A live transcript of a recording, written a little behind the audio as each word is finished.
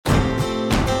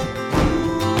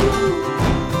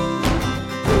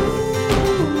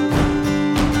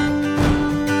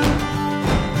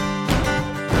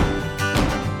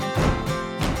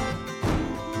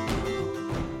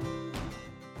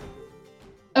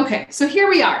Okay, so here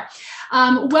we are.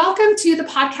 Welcome to the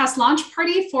podcast launch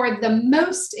party for the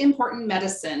most important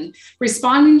medicine,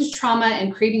 responding to trauma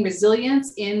and creating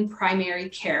resilience in primary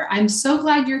care. I'm so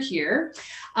glad you're here.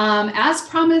 As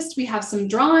promised, we have some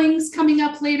drawings coming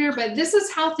up later, but this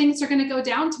is how things are going to go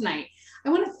down tonight. I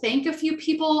want to thank a few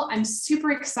people. I'm super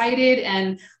excited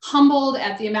and humbled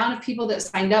at the amount of people that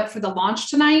signed up for the launch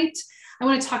tonight. I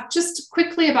want to talk just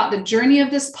quickly about the journey of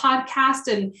this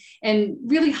podcast and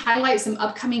really highlight some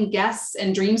upcoming guests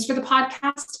and dreams for the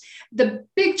podcast. The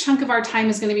big chunk of our time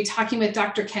is going to be talking with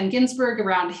Dr. Ken Ginsburg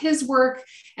around his work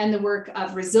and the work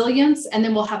of resilience. And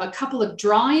then we'll have a couple of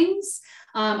drawings.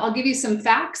 I'll give you some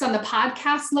facts on the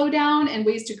podcast lowdown and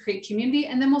ways to create community,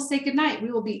 and then we'll say goodnight. We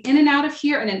will be in and out of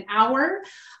here in an hour.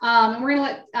 And we're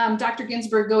going to let Dr.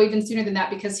 Ginsburg go even sooner than that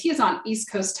because he is on East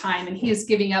Coast time and he is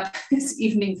giving up this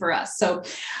evening for us. So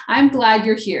I'm glad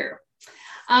you're here.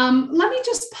 Let me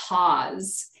just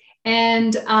pause.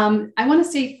 And I want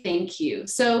to say thank you.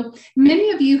 So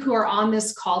many of you who are on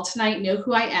this call tonight know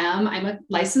who I am. I'm a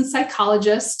licensed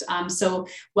psychologist. So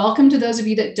welcome to those of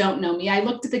you that don't know me. I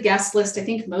looked at the guest list. I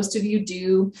think most of you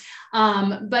do.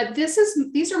 But these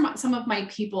are some of my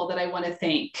people that I want to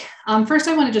thank. First,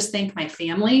 I want to just thank my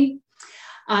family.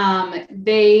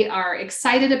 They are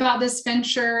excited about this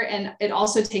venture, and it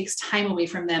also takes time away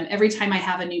from them every time I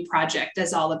have a new project,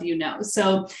 as all of you know.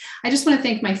 So I just want to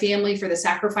thank my family for the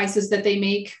sacrifices that they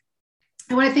make.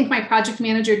 I want to thank my project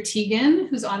manager, Tegan,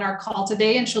 who's on our call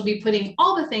today, and she'll be putting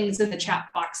all the things in the chat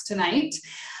box tonight.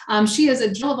 She is a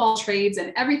jill of all trades,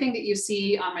 and everything that you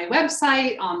see on my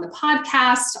website, on the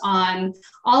podcast, on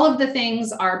all of the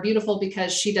things are beautiful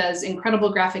because she does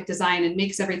incredible graphic design and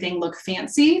makes everything look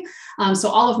fancy. So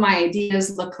all of my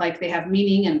ideas look like they have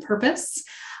meaning and purpose.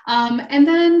 And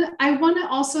then I want to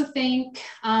also thank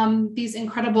these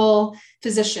incredible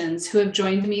physicians who have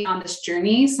joined me on this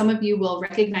journey. Some of you will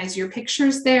recognize your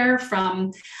pictures there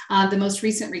from the most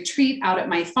recent retreat out at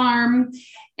my farm.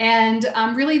 And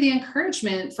really the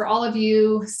encouragement for all of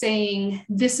you saying,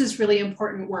 this is really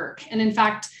important work. And in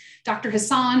fact, Dr.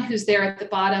 Hassan, who's there at the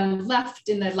bottom left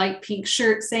in the light pink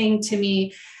shirt, saying to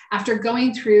me, after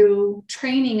going through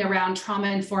training around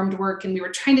trauma-informed work, and we were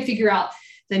trying to figure out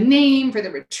the name for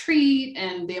the retreat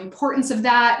and the importance of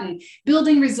that and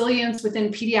building resilience within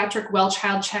pediatric well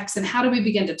child checks, and how do we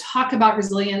begin to talk about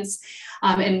resilience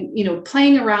and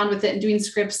playing around with it and doing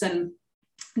scripts. And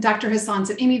Dr. Hassan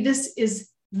said, Amy, this is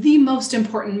the most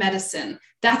important medicine.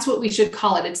 That's what we should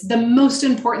call it. It's the most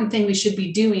important thing we should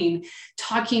be doing,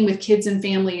 talking with kids and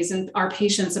families and our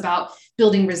patients about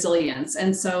building resilience.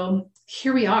 And so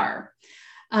here we are.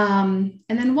 And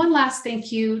then one last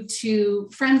thank you to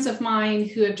friends of mine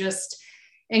who have just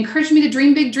encouraged me to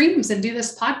dream big dreams and do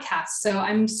this podcast. So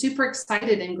I'm super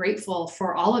excited and grateful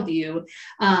for all of you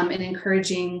and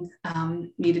encouraging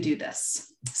me to do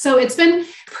this. So it's been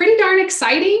pretty darn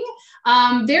exciting.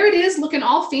 There it is, looking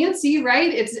all fancy,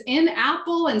 right? It's in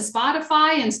Apple and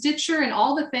Spotify and Stitcher and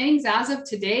all the things as of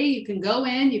today. You can go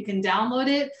in, you can download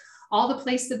it. All the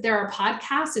places that there are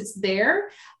podcasts, it's there.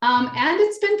 And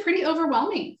it's been pretty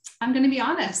overwhelming, I'm going to be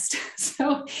honest.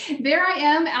 So there I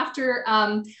am after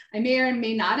I may or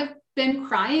may not have been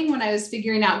crying when I was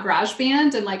figuring out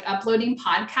GarageBand and like uploading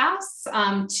podcasts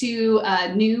to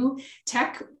a new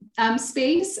tech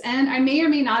space. And I may or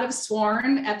may not have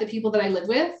sworn at the people that I live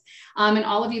with and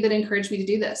all of you that encouraged me to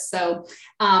do this. So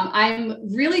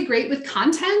I'm really great with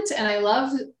content, and I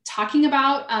love talking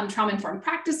about trauma-informed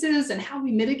practices and how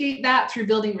we mitigate that through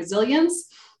building resilience.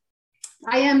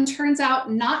 I am, turns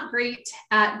out, not great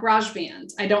at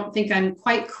GarageBand. I don't think I'm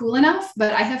quite cool enough,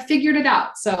 but I have figured it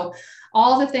out. So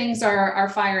all the things are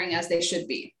firing as they should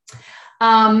be.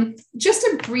 Just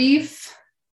a brief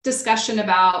discussion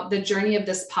about the journey of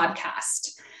this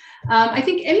podcast. I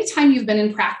think anytime you've been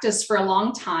in practice for a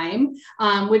long time,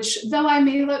 which though I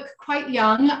may look quite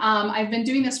young, I've been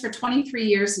doing this for 23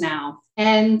 years now.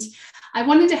 And I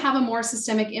wanted to have a more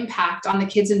systemic impact on the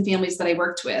kids and families that I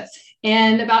worked with.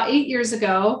 And about 8 years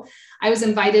ago, I was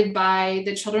invited by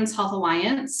the Children's Health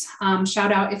Alliance,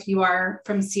 shout out if you are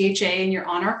from CHA and you're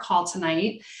on our call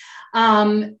tonight,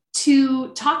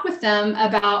 to talk with them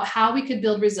about how we could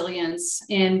build resilience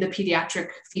in the pediatric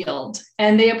field.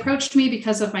 And they approached me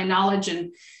because of my knowledge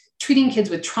in treating kids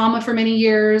with trauma for many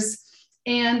years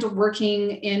and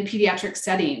working in pediatric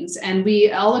settings. And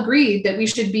we all agreed that we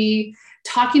should be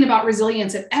talking about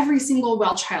resilience at every single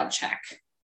well child check.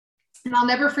 And I'll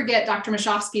never forget Dr.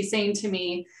 Mashofsky saying to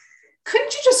me,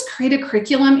 couldn't you just create a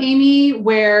curriculum, Amy,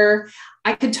 where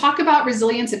I could talk about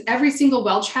resilience at every single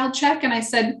well child check? And I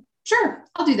said, sure,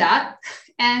 I'll do that.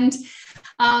 And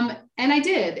And I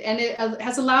did. And it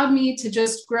has allowed me to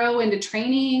just grow into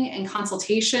training and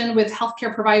consultation with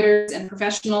healthcare providers and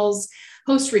professionals,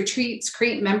 host retreats,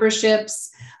 create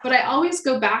memberships. But I always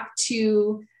go back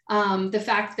to the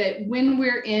fact that when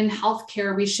we're in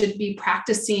healthcare, we should be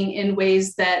practicing in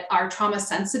ways that are trauma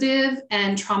sensitive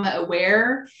and trauma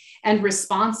aware and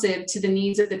responsive to the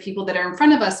needs of the people that are in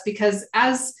front of us. Because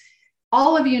as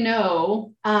all of you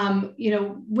know,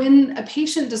 when a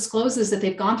patient discloses that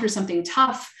they've gone through something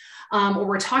tough, or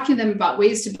we're talking to them about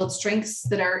ways to build strengths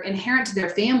that are inherent to their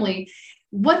family,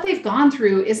 what they've gone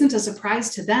through isn't a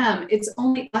surprise to them. It's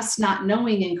only us not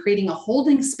knowing and creating a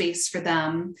holding space for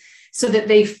them so that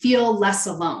they feel less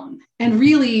alone. And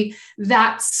really,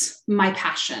 that's my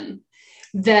passion,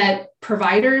 that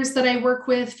providers that I work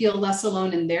with feel less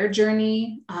alone in their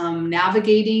journey,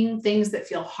 navigating things that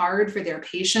feel hard for their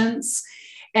patients,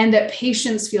 and that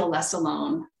patients feel less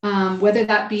alone, whether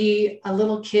that be a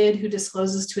little kid who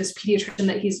discloses to his pediatrician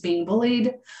that he's being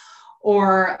bullied,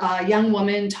 or a young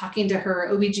woman talking to her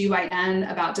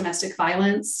OBGYN about domestic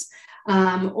violence,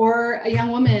 or a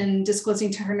young woman disclosing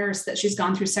to her nurse that she's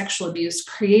gone through sexual abuse.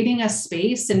 Creating a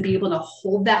space and be able to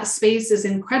hold that space is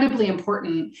incredibly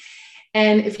important.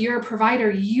 And if you're a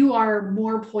provider, you are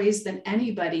more poised than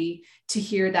anybody to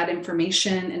hear that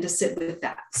information and to sit with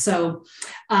that. So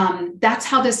that's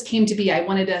how this came to be. I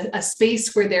wanted a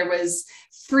space where there was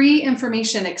free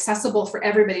information accessible for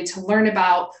everybody to learn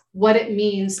about what it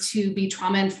means to be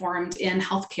trauma-informed in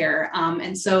healthcare.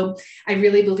 And so I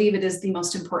really believe it is the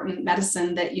most important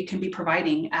medicine that you can be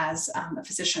providing as a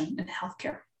physician in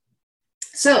healthcare.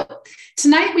 So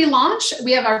tonight we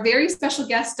have our very special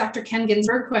guest, Dr. Ken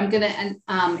Ginsburg, who I'm going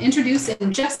to introduce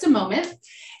in just a moment.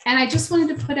 And I just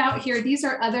wanted to put out here, these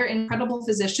are other incredible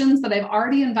physicians that I've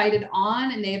already invited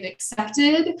on, and they have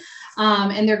accepted,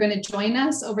 and they're going to join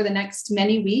us over the next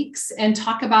many weeks and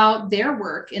talk about their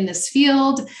work in this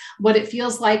field, what it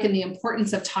feels like and the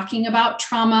importance of talking about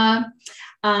trauma,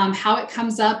 how it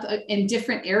comes up in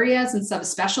different areas and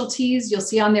subspecialties. You'll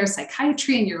see on there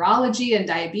psychiatry and urology and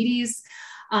diabetes.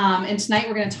 And tonight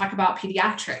we're going to talk about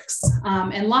pediatrics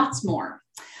and lots more.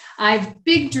 I have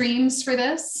big dreams for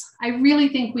this. I really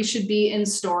think we should be in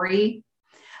story.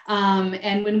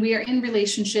 And when we are in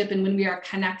relationship and when we are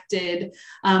connected,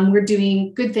 we're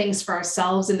doing good things for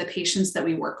ourselves and the patients that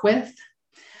we work with.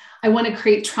 I want to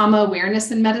create trauma awareness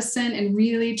in medicine and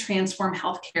really transform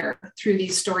healthcare through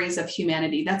these stories of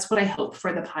humanity. That's what I hope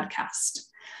for the podcast.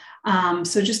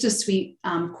 So just a sweet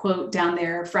quote down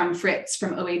there from Fritz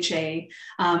from OHA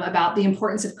about the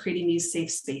importance of creating these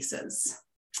safe spaces.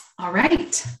 All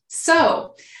right,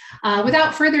 so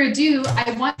without further ado,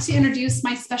 I want to introduce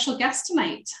my special guest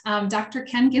tonight, Dr.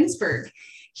 Ken Ginsburg.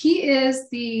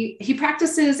 He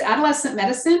practices adolescent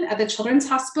medicine at the Children's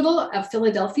Hospital of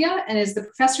Philadelphia and is the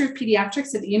professor of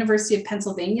pediatrics at the University of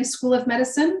Pennsylvania School of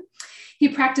Medicine. He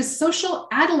practiced social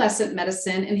adolescent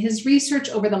medicine, and his research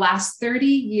over the last 30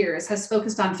 years has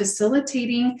focused on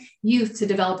facilitating youth to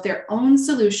develop their own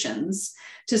solutions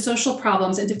to social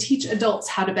problems and to teach adults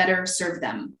how to better serve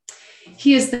them.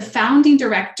 He is the founding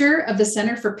director of the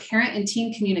Center for Parent and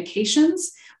Teen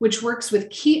Communications, which works with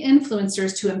key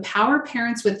influencers to empower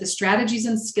parents with the strategies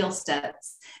and skill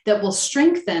sets that will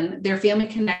strengthen their family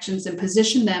connections and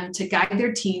position them to guide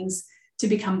their teens to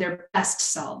become their best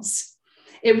selves.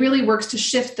 It really works to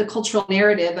shift the cultural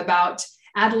narrative about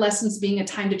adolescence being a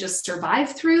time to just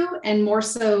survive through and more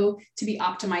so to be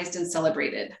optimized and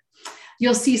celebrated.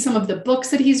 You'll see some of the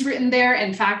books that he's written there.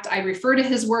 In fact, I refer to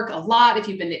his work a lot. If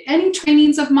you've been to any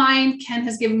trainings of mine, Ken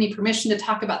has given me permission to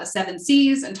talk about the 7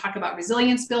 C's and talk about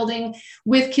resilience building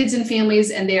with kids and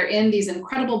families. And they're in these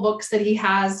incredible books that he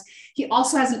has. He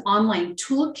also has an online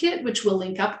toolkit, which we'll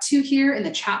link up to here in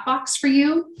the chat box for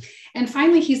you. And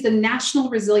finally, he's the national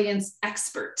resilience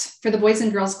expert for the Boys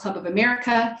and Girls Club of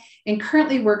America and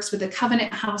currently works with the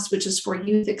Covenant House, which is for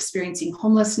youth experiencing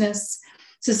homelessness,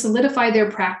 to solidify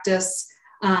their practice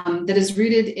that is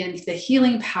rooted in the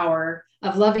healing power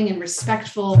of loving and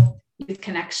respectful youth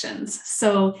connections.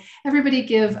 So everybody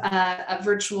give a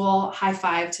virtual high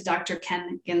five to Dr.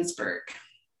 Ken Ginsburg.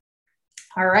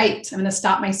 All right, I'm gonna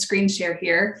stop my screen share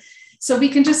here so we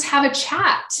can just have a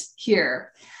chat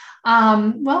here.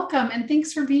 Welcome and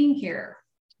thanks for being here.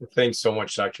 Thanks so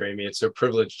much, Dr. Amy. It's a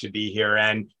privilege to be here.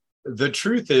 And the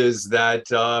truth is that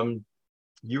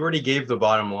you already gave the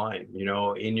bottom line,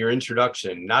 in your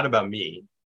introduction, not about me,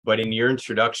 but in your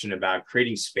introduction about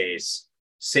creating space,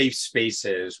 safe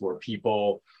spaces where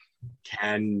people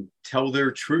can tell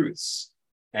their truths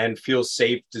and feel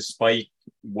safe despite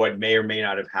what may or may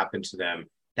not have happened to them.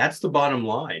 That's the bottom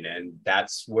line. And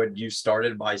that's what you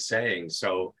started by saying.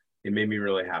 So it made me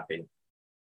really happy.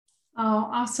 Oh,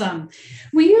 awesome.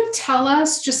 Will you tell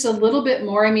us just a little bit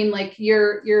more? I mean, like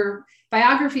your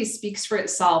biography speaks for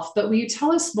itself, but will you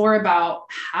tell us more about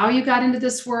how you got into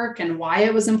this work and why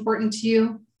it was important to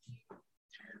you?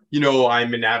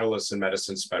 I'm an adolescent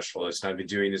medicine specialist. I've been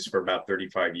doing this for about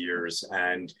 35 years.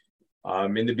 And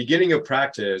in the beginning of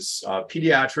practice,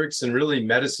 pediatrics and really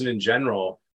medicine in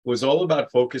general was all about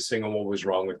focusing on what was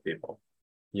wrong with people.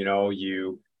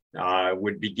 You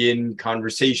would begin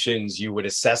conversations, you would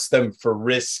assess them for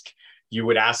risk, you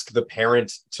would ask the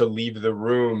parent to leave the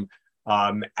room,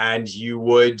 and you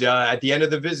would, at the end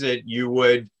of the visit, you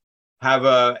would have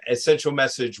a essential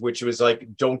message, which was like,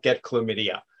 don't get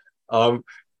chlamydia.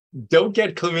 Don't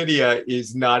get chlamydia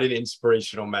is not an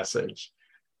inspirational message.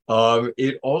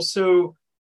 It also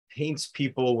paints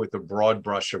people with a broad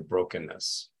brush of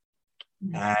brokenness.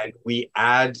 And we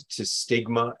add to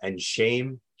stigma and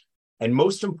shame. And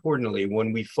most importantly,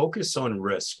 when we focus on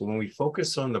risk, when we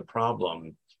focus on the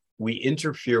problem, we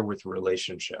interfere with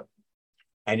relationship.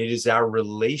 And it is our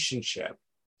relationship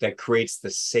that creates the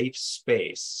safe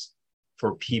space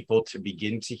for people to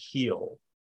begin to heal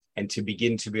and to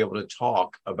begin to be able to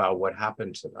talk about what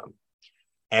happened to them.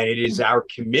 And it is our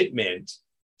commitment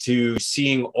to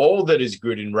seeing all that is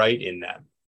good and right in them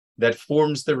that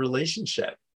forms the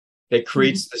relationship, that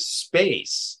creates the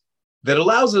space that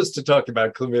allows us to talk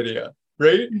about chlamydia,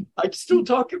 right? I still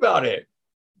talk about it.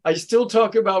 I still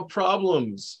talk about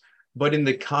problems, but in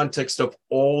the context of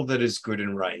all that is good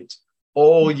and right,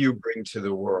 all you bring to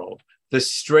the world, the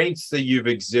strengths that you've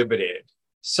exhibited,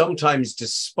 sometimes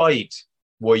despite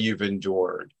what you've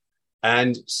endured.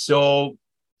 And so,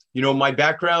 my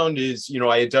background is,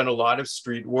 I had done a lot of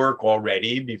street work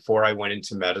already before I went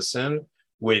into medicine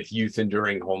with youth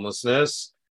enduring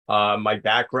homelessness. My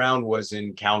background was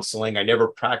in counseling. I never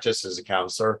practiced as a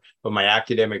counselor, but my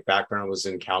academic background was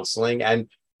in counseling. And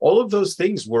all of those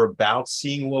things were about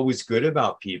seeing what was good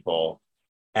about people.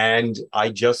 And I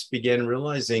just began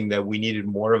realizing that we needed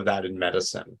more of that in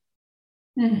medicine.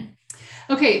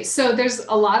 Okay, so there's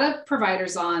a lot of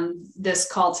providers on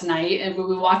this call tonight, and we'll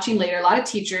be watching later, a lot of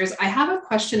teachers. I have a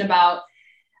question about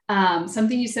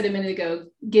something you said a minute ago,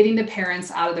 getting the parents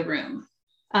out of the room.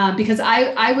 Because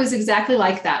I was exactly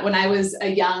like that when I was a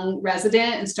young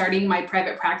resident and starting my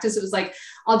private practice. It was like,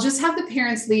 I'll just have the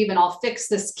parents leave and I'll fix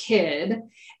this kid.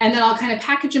 And then I'll kind of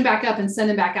package him back up and send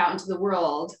him back out into the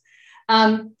world.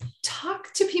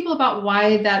 Talk to people about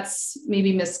why that's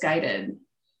maybe misguided.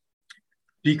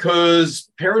 Because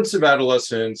parents of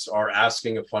adolescents are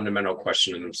asking a fundamental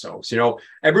question in themselves.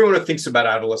 Everyone who thinks about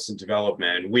adolescent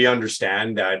development, we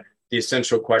understand that the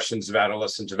essential questions of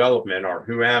adolescent development are,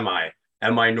 who am I?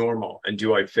 Am I normal? And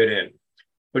do I fit in?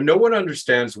 But no one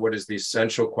understands what is the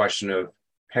essential question of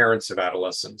parents of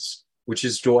adolescents, which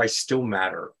is, do I still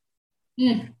matter?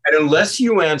 And unless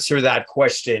you answer that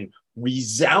question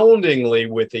resoundingly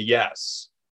with a yes,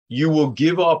 you will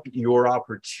give up your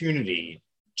opportunity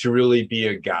to really be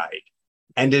a guide.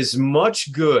 And as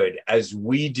much good as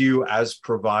we do as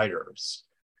providers,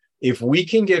 if we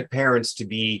can get parents to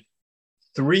be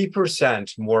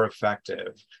 3% more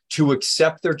effective, to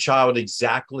accept their child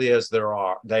exactly as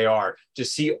they are, to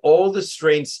see all the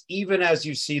strengths, even as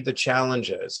you see the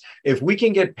challenges. If we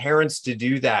can get parents to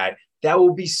do that, that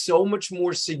will be so much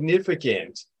more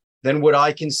significant than what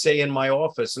I can say in my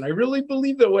office. And I really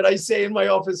believe that what I say in my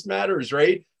office matters,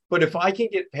 right? But if I can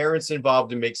get parents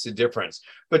involved, it makes a difference.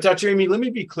 But Dr. Amy, let me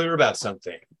be clear about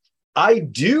something. I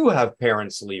do have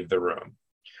parents leave the room.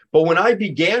 But when I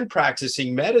began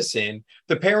practicing medicine,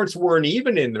 the parents weren't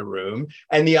even in the room.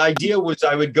 And the idea was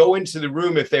I would go into the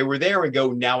room if they were there and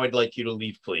go, now I'd like you to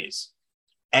leave, please.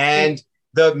 And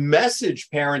the message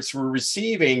parents were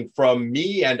receiving from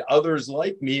me and others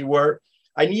like me were,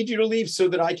 I need you to leave so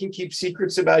that I can keep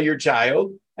secrets about your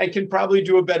child and can probably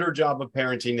do a better job of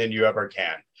parenting than you ever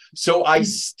can. So I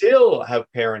still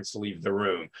have parents leave the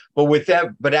room,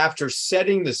 but after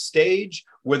setting the stage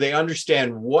where they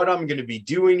understand what I'm going to be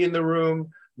doing in the room,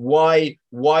 why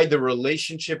the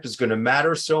relationship is going to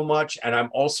matter so much, and I'm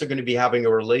also going to be having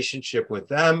a relationship with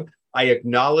them. I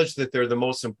acknowledge that they're the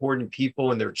most important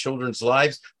people in their children's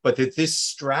lives, but that this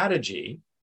strategy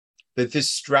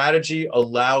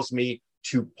allows me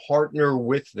to partner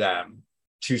with them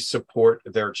to support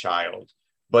their child,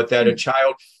 but that a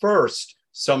child first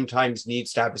sometimes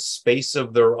needs to have a space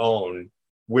of their own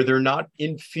where they're not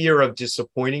in fear of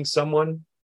disappointing someone,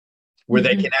 where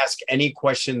they can ask any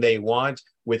question they want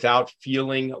without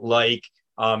feeling like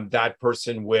that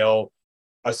person will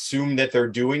assume that they're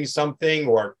doing something,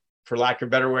 or, for lack of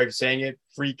a better way of saying it,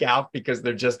 freak out because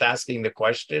they're just asking the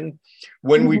question.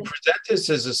 When we present this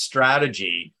as a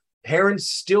strategy, parents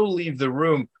still leave the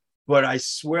room, but I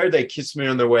swear they kiss me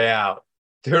on their way out.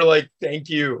 They're like, thank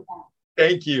you.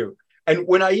 Thank you. And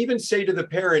when I even say to the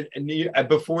parent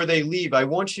before they leave, I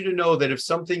want you to know that if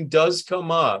something does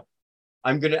come up,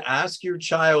 I'm going to ask your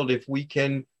child if we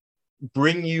can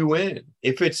bring you in.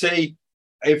 If it's a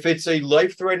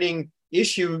life-threatening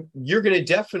issue, you're going to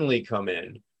definitely come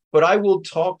in. But I will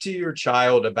talk to your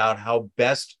child about how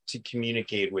best to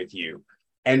communicate with you.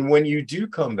 And when you do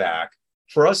come back,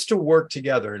 for us to work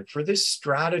together and for this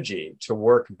strategy to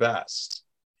work best,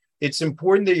 it's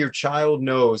important that your child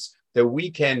knows that we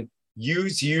can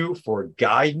use you for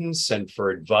guidance and for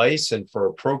advice and for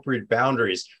appropriate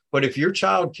boundaries. But if your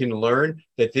child can learn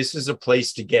that this is a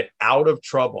place to get out of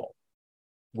trouble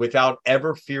without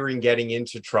ever fearing getting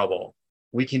into trouble,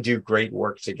 we can do great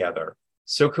work together.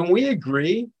 So can we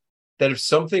agree that if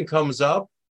something comes up,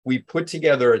 we put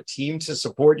together a team to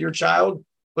support your child,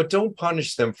 but don't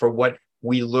punish them for what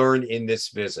we learn in this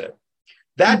visit?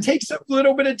 That takes a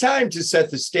little bit of time to set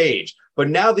the stage. But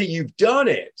now that you've done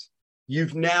it,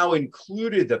 you've now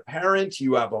included the parent,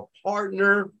 you have a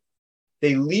partner.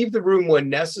 They leave the room when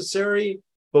necessary,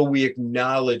 but we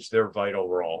acknowledge their vital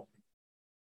role.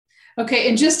 Okay,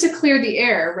 and just to clear the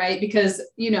air, right? Because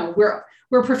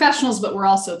we're professionals, but we're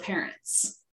also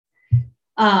parents.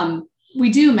 We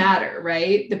do matter,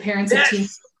 right? The parents of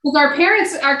teens.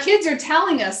 Because our kids are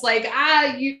telling us, like,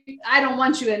 I don't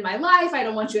want you in my life. I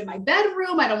don't want you in my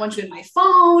bedroom. I don't want you in my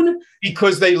phone.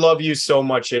 Because they love you so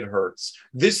much, it hurts.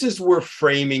 This is where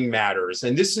framing matters.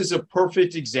 And this is a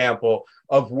perfect example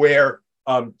of where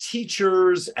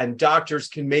teachers and doctors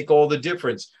can make all the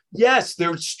difference. Yes,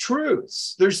 there's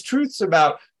truths. There's truths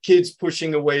about kids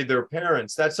pushing away their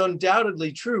parents. That's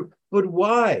undoubtedly true. But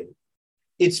why?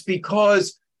 It's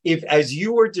because as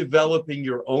you are developing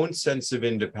your own sense of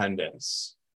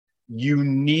independence, you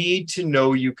need to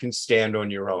know you can stand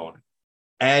on your own.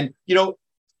 And,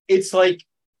 it's like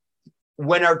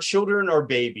when our children are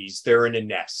babies, they're in a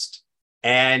nest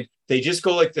and they just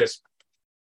go like this.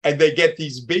 And they get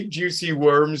these big juicy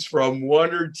worms from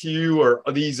one or two or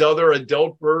these other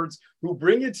adult birds who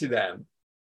bring it to them.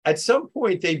 At some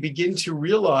point, they begin to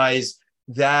realize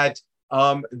that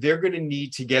they're going to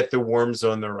need to get the worms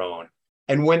on their own.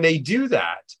 And when they do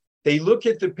that, they look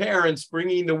at the parents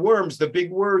bringing the worms, the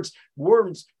big worms,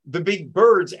 the big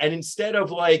birds. And instead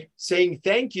of like saying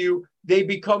thank you, they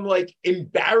become like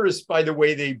embarrassed by the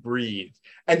way they breathe.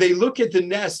 And they look at the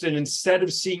nest, and instead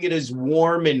of seeing it as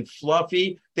warm and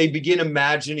fluffy, they begin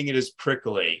imagining it as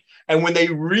prickly. And when they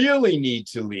really need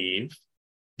to leave,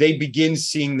 they begin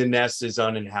seeing the nest as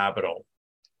uninhabitable.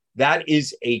 That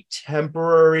is a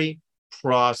temporary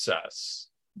process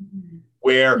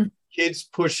where kids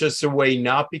push us away,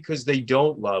 not because they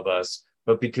don't love us,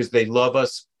 but because they love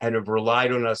us and have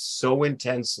relied on us so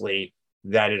intensely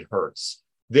that it hurts.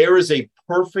 There is a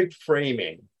perfect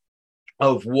framing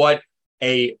of what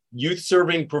a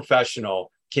youth-serving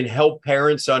professional can help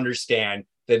parents understand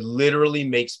that literally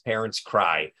makes parents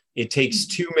cry. It takes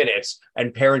 2 minutes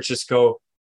and parents just go,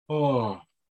 oh.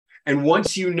 And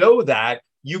once you know that,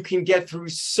 you can get through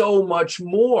so much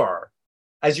more.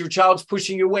 As your child's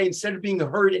pushing you away, instead of being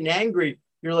hurt and angry,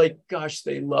 you're like, gosh,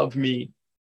 they love me.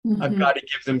 I've got to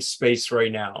give them space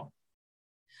right now.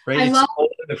 Right? It's all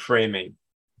in the framing.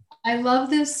 I love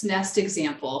this nest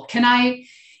example. Can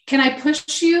I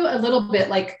push you a little bit?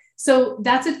 Like, so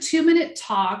that's a 2-minute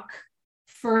talk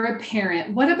for a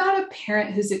parent. What about a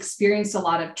parent who's experienced a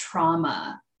lot of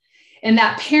trauma? And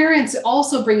that parents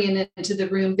also bringing into the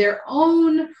room their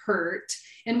own hurt.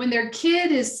 And when their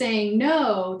kid is saying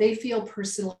no, they feel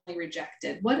personally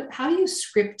rejected. How do you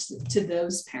script to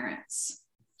those parents?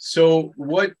 So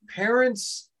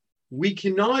we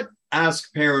cannot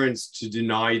ask parents to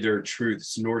deny their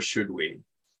truths, nor should we.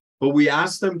 But we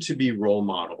ask them to be role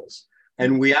models.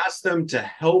 And we ask them to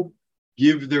help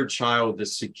give their child the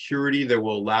security that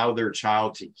will allow their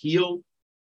child to heal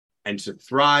and to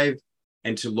thrive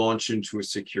and to launch into a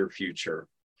secure future.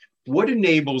 What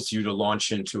enables you to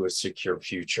launch into a secure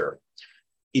future?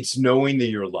 It's knowing that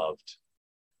you're loved.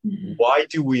 Why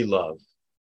do we love?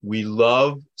 We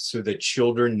love so that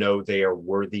children know they are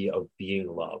worthy of being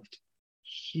loved.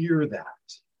 Hear that.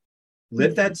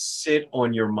 Let that sit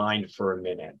on your mind for a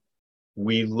minute.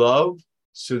 We love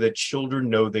so that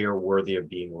children know they are worthy of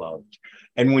being loved.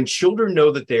 And when children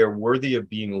know that they are worthy of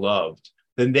being loved,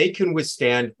 then they can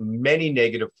withstand many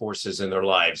negative forces in their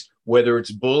lives, whether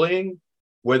it's bullying,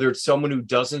 whether it's someone who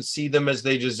doesn't see them as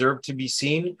they deserve to be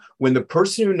seen. When the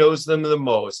person who knows them the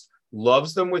most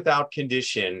loves them without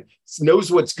condition,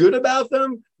 knows what's good about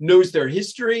them, knows their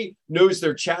history, knows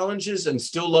their challenges, and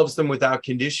still loves them without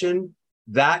condition,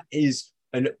 that is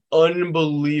an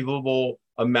unbelievable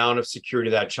amount of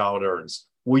security that child earns.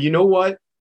 Well, you know what?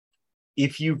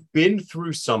 If you've been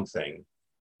through something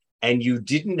and you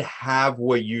didn't have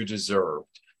what you deserved,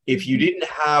 if you didn't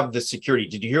have the security,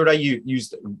 did you hear what I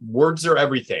used? Words are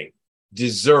everything.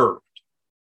 Deserved.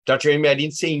 Dr. Amy, I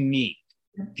didn't say need.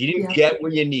 If you didn't get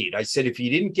what you need, I said if you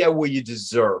didn't get what you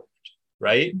deserved,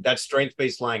 right? That's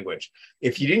strength-based language.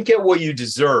 If you didn't get what you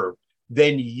deserved,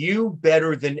 then you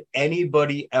better than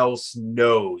anybody else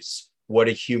knows what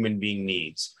a human being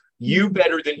needs. You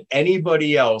better than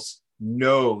anybody else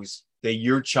knows that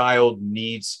your child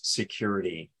needs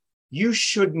security. You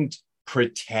shouldn't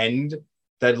pretend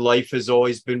that life has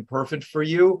always been perfect for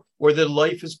you or that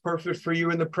life is perfect for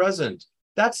you in the present.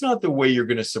 That's not the way you're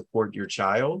going to support your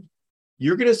child.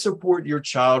 You're going to support your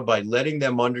child by letting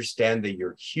them understand that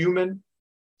you're human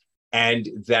and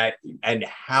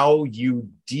how you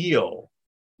deal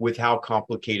with how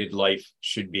complicated life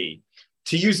should be.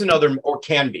 To use another, or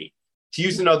can be, to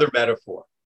use another metaphor,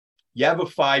 you have a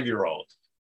 5-year-old.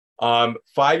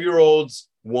 5-year-olds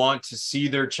want to see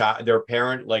their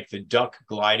parent like the duck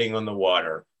gliding on the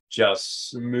water, just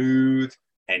smooth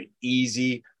and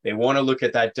easy. They want to look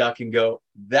at that duck and go,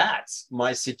 that's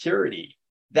my security.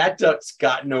 That duck's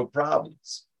got no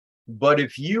problems. But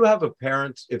if you are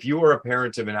a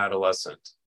parent of an adolescent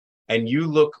and you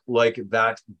look like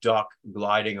that duck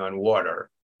gliding on water,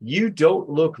 you don't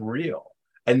look real.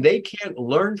 And they can't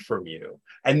learn from you.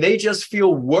 And they just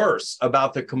feel worse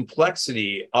about the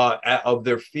complexity of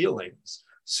their feelings.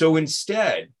 So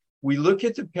instead, we look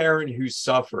at the parent who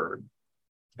suffered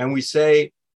and we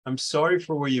say, I'm sorry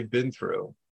for what you've been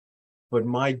through, but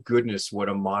my goodness, what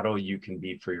a model you can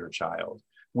be for your child.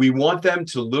 We want them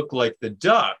to look like the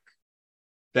duck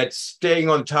that's staying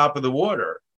on top of the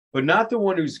water, but not the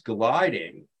one who's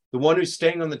gliding, the one who's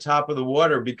staying on the top of the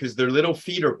water because their little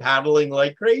feet are paddling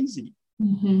like crazy.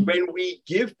 Mm-hmm. When we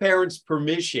give parents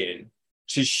permission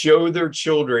to show their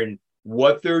children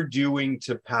what they're doing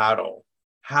to paddle,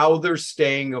 how they're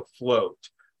staying afloat,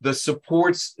 the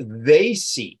supports they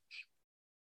seek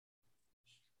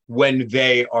when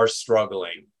they are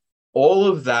struggling, all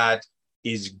of that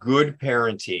is good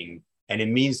parenting. And it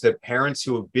means that parents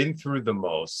who have been through the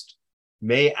most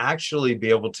may actually be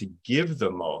able to give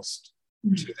the most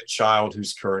to the child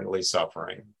who's currently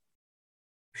suffering.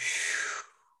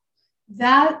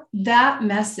 That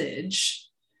message,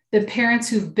 the parents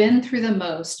who've been through the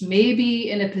most may be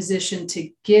in a position to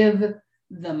give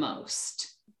the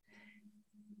most.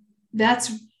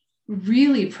 That's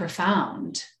really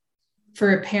profound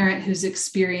for a parent who's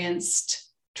experienced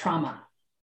trauma.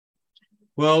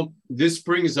 Well, this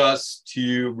brings us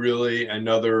to really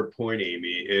another point,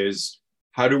 Amy, is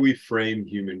how do we frame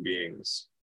human beings?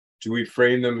 Do we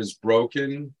frame them as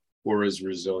broken or as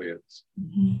resilient?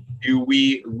 Mm-hmm. Do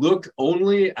we look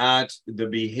only at the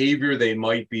behavior they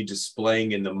might be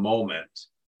displaying in the moment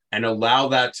and allow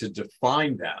that to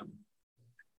define them?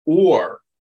 Or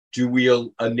do we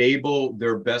enable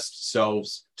their best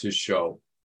selves to show?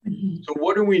 Mm-hmm. So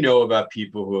what do we know about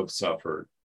people who have suffered?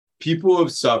 People who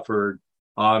have suffered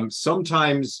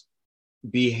sometimes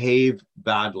behave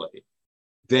badly.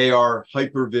 They are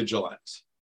hypervigilant.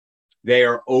 They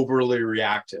are overly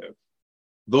reactive.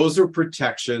 Those are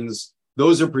protections.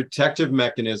 Those are protective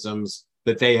mechanisms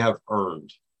that they have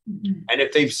earned. Mm-hmm. And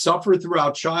if they've suffered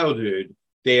throughout childhood,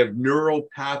 they have neural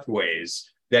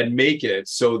pathways that make it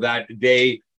so that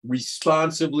they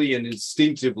responsibly and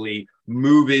instinctively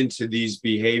move into these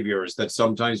behaviors that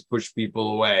sometimes push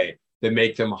people away, that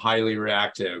make them highly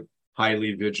reactive,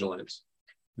 highly vigilant.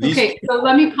 So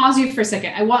let me pause you for a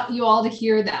second. I want you all to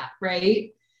hear that,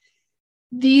 right?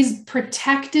 These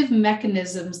protective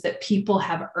mechanisms that people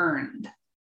have earned.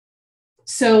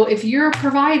 So if you're a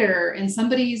provider and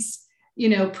somebody's,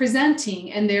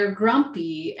 presenting and they're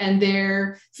grumpy and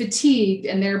they're fatigued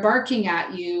and they're barking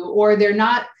at you, or they're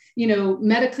not,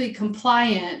 medically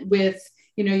compliant with,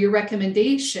 your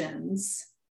recommendations,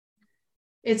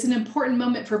 it's an important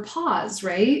moment for pause,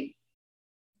 right?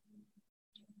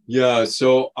 Yeah,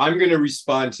 so I'm going to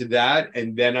respond to that,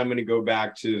 and then I'm going to go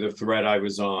back to the thread I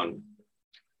was on.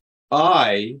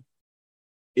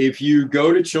 If you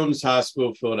go to Children's Hospital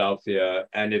of Philadelphia,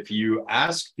 and if you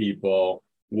ask people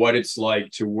what it's like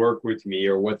to work with me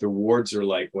or what the wards are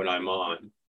like when I'm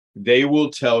on, they will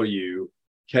tell you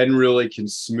Ken really can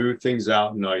smooth things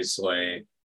out nicely.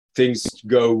 Things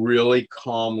go really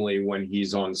calmly when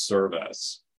he's on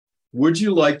service. Would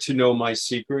you like to know my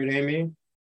secret, Amy?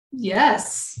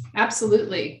 Yes,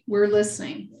 absolutely. We're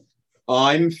listening.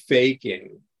 I'm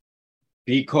faking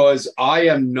because I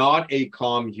am not a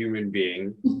calm human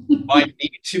being. My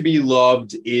need to be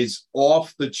loved is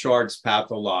off the charts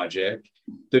pathologic.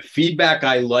 The feedback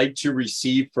I like to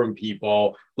receive from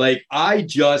people, like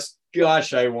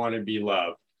gosh, I want to be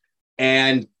loved.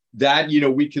 And that,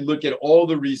 we could look at all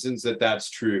the reasons that that's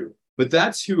true, but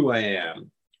that's who I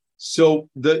am. So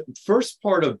the first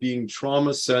part of being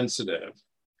trauma sensitive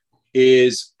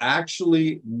is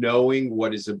actually knowing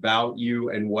what is about you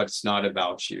and what's not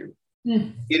about you.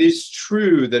 Mm. It is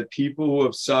true that people who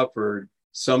have suffered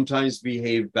sometimes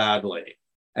behave badly.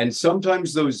 And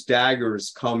sometimes those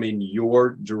daggers come in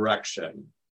your direction.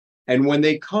 And when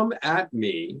they come at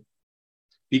me,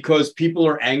 because people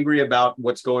are angry about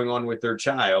what's going on with their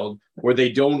child, or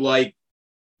they don't like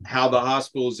how the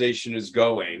hospitalization is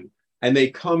going, and they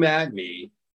come at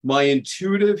me, my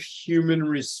intuitive human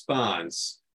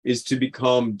response is to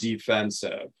become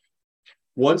defensive.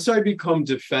 Once I become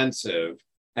defensive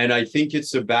and I think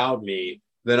it's about me,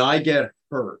 then I get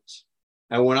hurt.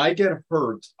 And when I get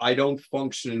hurt, I don't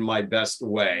function in my best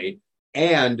way.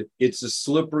 And it's a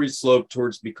slippery slope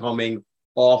towards becoming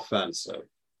offensive.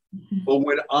 Mm-hmm. But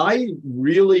when I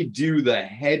really do the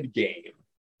head game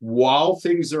while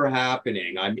things are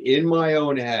happening, I'm in my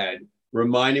own head,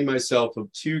 reminding myself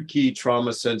of two key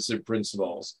trauma sensitive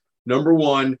principles. Number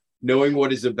one, knowing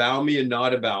what is about me and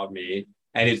not about me.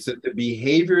 And it's that the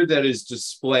behavior that is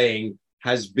displaying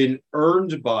has been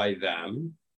earned by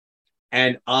them.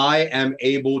 And I am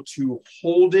able to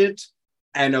hold it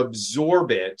and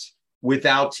absorb it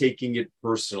without taking it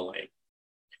personally.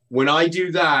 When I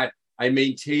do that, I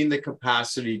maintain the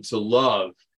capacity to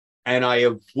love, and I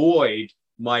avoid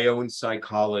my own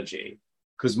psychology,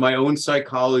 because my own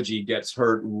psychology gets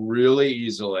hurt really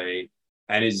easily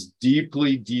and is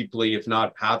deeply, deeply, if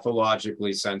not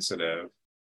pathologically sensitive.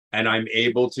 And I'm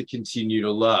able to continue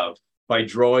to love by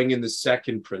drawing in the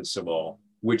second principle,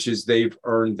 which is they've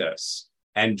earned this.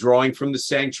 And drawing from the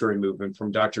sanctuary movement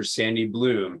from Dr. Sandy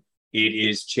Bloom, it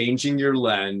is changing your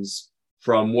lens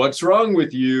from what's wrong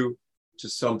with you to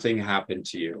something happened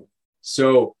to you.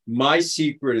 So my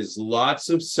secret is lots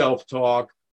of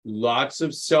self-talk, lots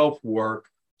of self-work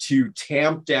to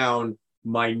tamp down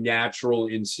my natural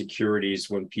insecurities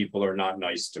when people are not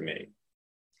nice to me.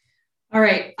 All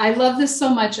right. I love this so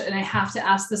much. And I have to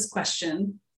ask this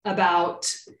question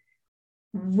about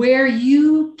where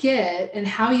you get and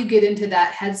how you get into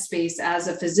that headspace as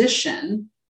a physician,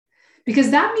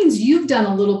 because that means you've done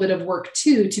a little bit of work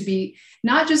too, to be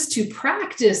not just to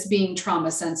practice being trauma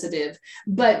sensitive,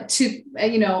 but to,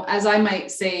 as I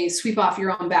might say, sweep off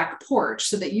your own back porch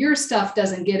so that your stuff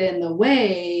doesn't get in the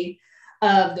way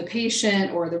of the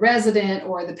patient or the resident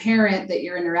or the parent that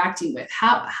you're interacting with.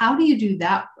 How do you do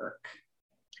that work?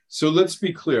 So let's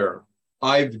be clear.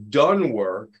 I've done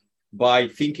work by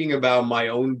thinking about my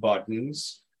own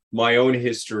buttons, my own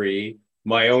history,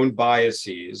 my own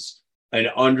biases, and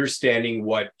understanding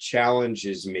what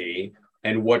challenges me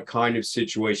and what kind of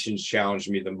situations challenge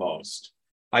me the most.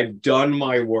 I've done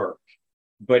my work.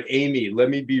 But Amy, let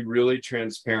me be really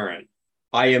transparent.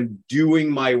 I am doing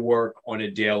my work on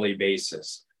a daily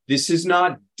basis. This is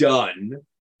not done.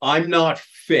 I'm not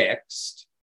fixed.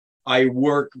 I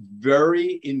work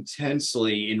very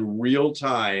intensely in real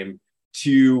time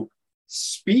to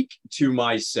speak to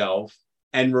myself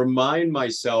and remind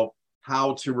myself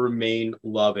how to remain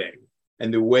loving.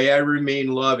 And the way I remain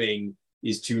loving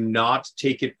is to not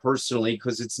take it personally,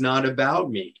 because it's not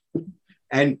about me.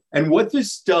 And what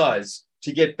this does,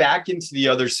 to get back into the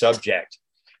other subject,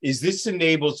 is this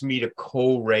enables me to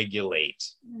co-regulate,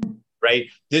 right?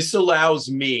 This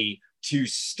allows me to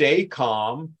stay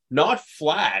calm, not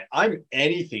flat. I'm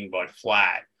anything but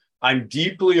flat. I'm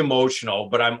deeply emotional,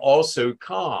 but I'm also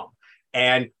calm.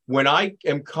 And when I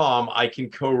am calm, I can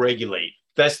co-regulate.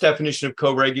 Best definition of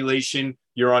co-regulation: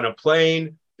 you're on a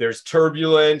plane, there's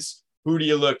turbulence. Who do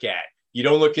you look at? You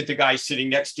don't look at the guy sitting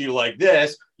next to you like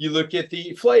this. You look at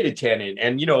the flight attendant.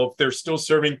 And, if they're still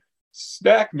serving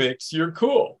snack mix, you're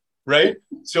cool, right?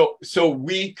 So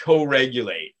we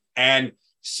co-regulate. And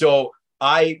so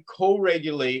I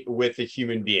co-regulate with a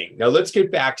human being. Now let's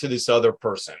get back to this other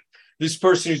person. This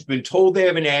person who's been told they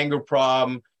have an anger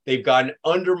problem. They've got an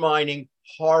undermining,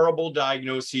 horrible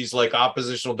diagnoses like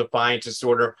oppositional defiant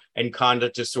disorder and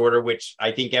conduct disorder, which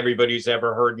I think everybody who's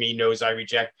ever heard me knows I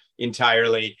reject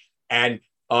entirely. And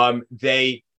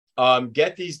they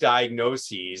get these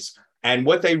diagnoses, and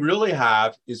what they really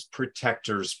have is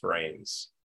protectors' brains.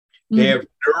 They have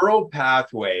neural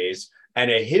pathways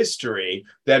and a history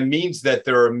that means that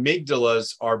their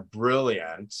amygdalas are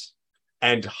brilliant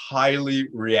and highly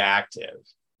reactive,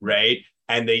 right?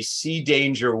 And they see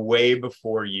danger way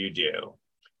before you do.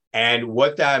 And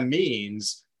what that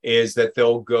means is that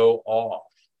they'll go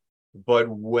off. But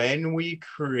when we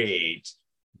create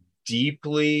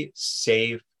deeply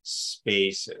safe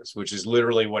spaces, which is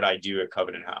literally what I do at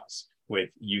Covenant House with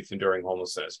youth enduring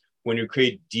homelessness, when you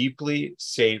create deeply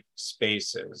safe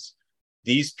spaces,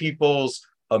 these people's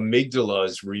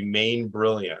amygdalas remain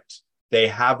brilliant. They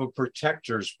have a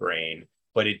protector's brain,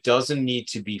 but it doesn't need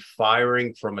to be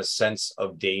firing from a sense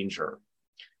of danger,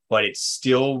 but it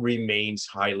still remains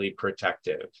highly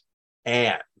protective.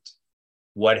 And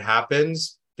what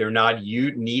happens? They're not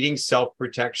needing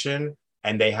self-protection,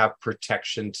 and they have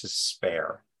protection to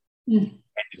spare. And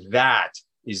that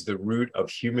is the root of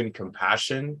human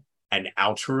compassion and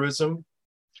altruism.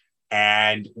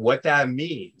 And what that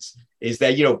means is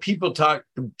that, people talk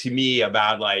to me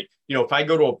about, like, if I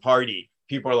go to a party,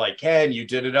 people are like, Ken, you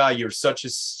you're such a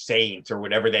saint, or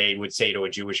whatever they would say to a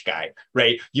Jewish guy,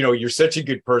 right? You're such a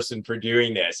good person for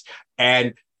doing this.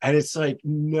 And it's like,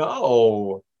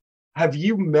 no, have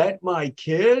you met my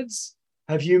kids?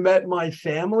 Have you met my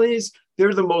families?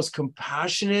 They're the most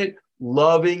compassionate,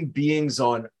 loving beings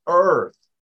on earth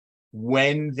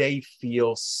when they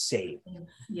feel safe.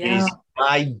 Yeah. It is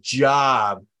my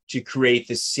job to create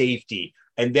the safety.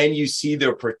 And then you see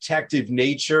their protective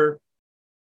nature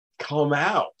come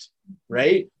out,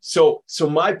 right? So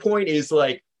my point is,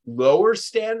 like, lower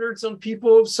standards on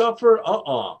people who suffer,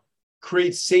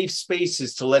 create safe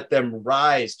spaces to let them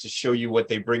rise, to show you what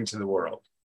they bring to the world.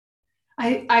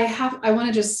 I want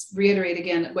to just reiterate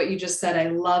again what you just said.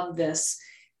 I love this.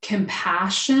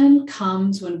 Compassion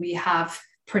comes when we have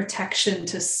protection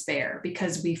to spare,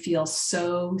 because we feel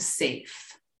so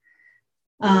safe.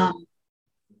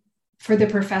 For the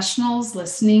professionals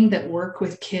listening that work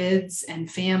with kids and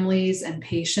families and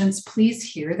patients, please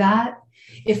hear that.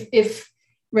 If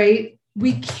right,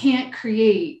 we can't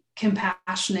create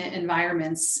compassionate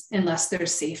environments unless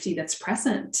there's safety that's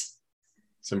present.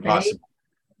 It's impossible.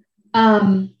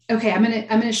 Right? Okay, I'm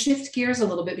gonna shift gears a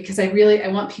little bit, because I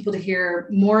want people to hear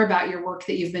more about your work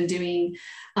that you've been doing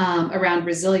around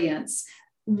resilience.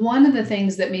 One of the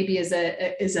things that maybe is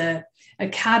a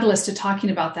catalyst to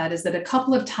talking about that is that a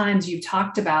couple of times you've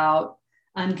talked about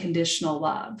unconditional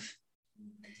love.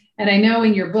 And I know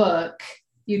in your book,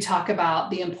 you talk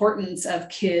about the importance of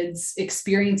kids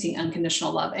experiencing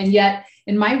unconditional love. And yet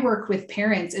in my work with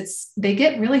parents, they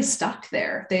get really stuck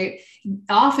there. They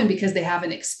often, because they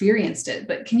haven't experienced it.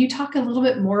 But can you talk a little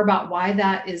bit more about why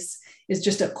that is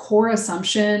just a core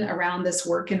assumption around this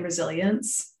work in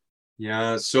resilience?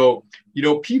 Yeah. So,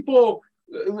 people,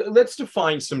 let's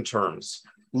define some terms.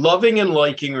 Loving and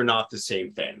liking are not the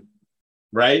same thing,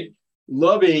 right?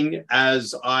 Loving,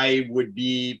 as I would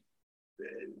be,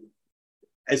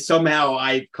 as somehow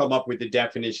I've come up with the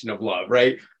definition of love,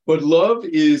 right? But love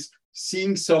is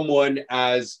seeing someone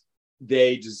as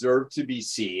they deserve to be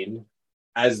seen,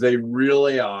 as they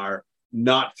really are,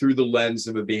 not through the lens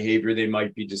of a behavior they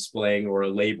might be displaying or a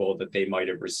label that they might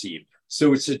have received.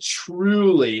 So it's a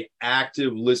truly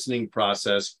active listening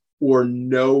process, or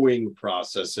knowing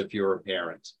process if you're a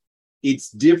parent.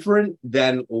 It's different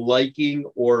than liking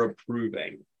or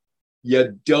approving.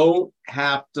 You don't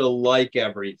have to like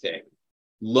everything.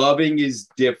 Loving is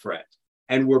different.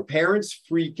 And where parents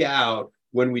freak out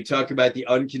when we talk about the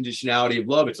unconditionality of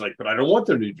love, it's like, but I don't want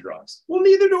them to do drugs. Well,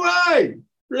 neither do I,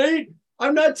 right?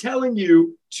 I'm not telling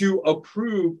you to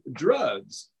approve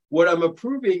drugs. What I'm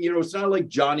approving, it's not like,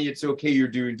 Johnny, it's okay, you're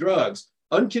doing drugs.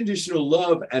 Unconditional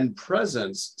love and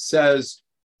presence says,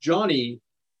 Johnny,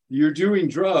 you're doing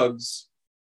drugs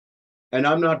and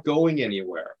I'm not going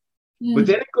anywhere. But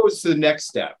then it goes to the next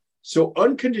step. So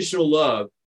unconditional love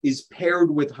is paired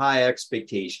with high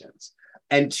expectations.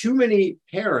 And too many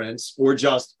parents, or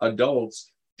just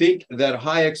adults, think that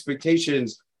high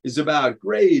expectations is about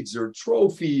grades or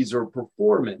trophies or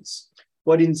performance.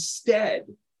 But instead,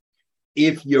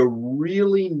 if you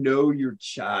really know your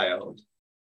child,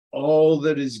 all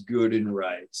that is good and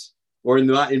right, or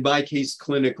in my case,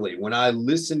 clinically, when I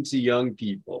listen to young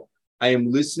people, I am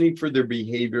listening for their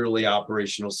behaviorally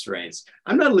operational strengths.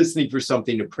 I'm not listening for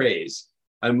something to praise.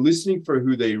 I'm listening for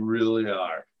who they really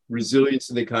are. Resilience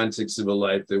in the context of a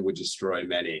life that would destroy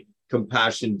many.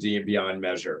 Compassion beyond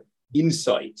measure.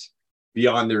 Insight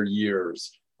beyond their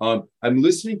years. I'm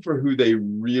listening for who they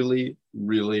really,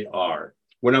 really are.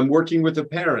 When I'm working with a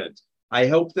parent, I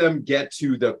help them get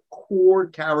to the core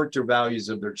character values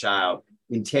of their child: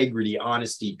 integrity,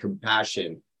 honesty,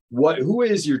 compassion. Who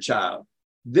is your child?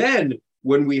 Then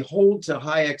when we hold to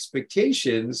high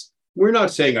expectations, we're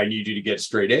not saying, I need you to get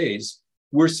straight A's.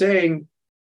 We're saying,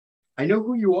 I know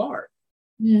who you are.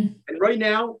 And right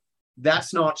now,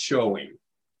 that's not showing.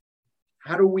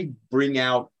 How do we bring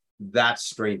out that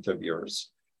strength of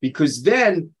yours, because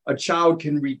then a child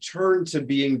can return to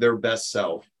being their best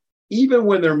self. Even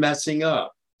when they're messing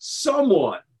up,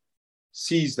 someone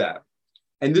sees that.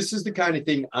 And this is the kind of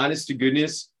thing, honest to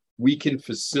goodness, we can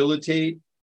facilitate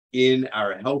in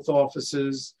our health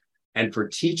offices. And for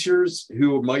teachers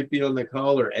who might be on the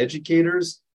call, or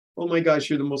educators, oh my gosh,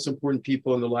 you're the most important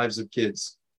people in the lives of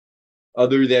kids,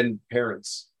 other than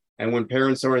parents. And when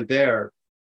parents aren't there,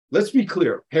 let's be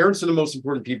clear, parents are the most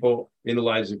important people in the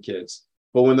lives of kids.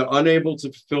 But when they're unable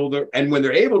to fulfill and when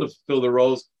they're able to fulfill their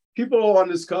roles, people on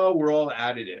this call, we're all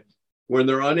additive. When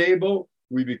they're unable,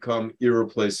 we become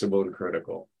irreplaceable and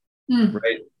critical,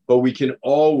 right? But we can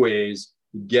always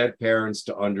get parents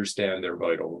to understand their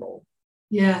vital role.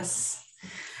 Yes.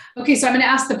 Okay, so I'm going to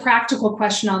ask the practical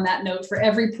question on that note for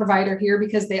every provider here,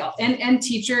 because they all, and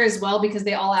teacher as well, because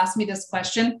they all ask me this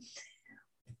question.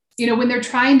 You know, when they're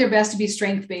trying their best to be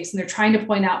strength-based and they're trying to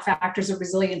point out factors of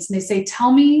resilience, and they say,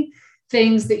 tell me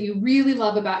things that you really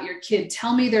love about your kid.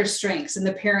 Tell me their strengths. And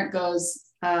the parent goes,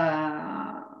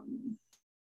 now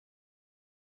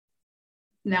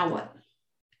what?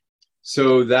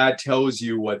 So that tells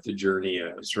you what the journey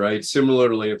is, right?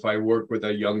 Similarly, if I work with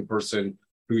a young person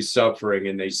who's suffering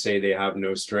and they say they have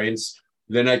no strengths,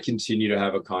 then I continue to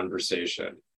have a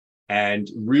conversation. And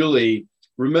really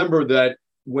remember that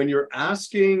when you're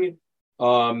asking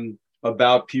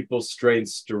about people's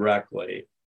strengths directly,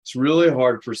 it's really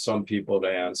hard for some people to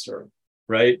answer,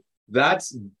 right? That's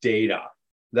data.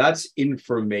 That's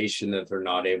information that they're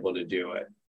not able to do it.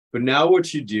 But now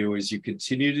what you do is you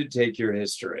continue to take your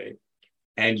history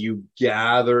and you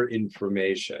gather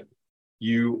information.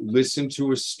 You listen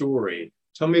to a story.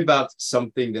 Tell me about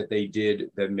something that they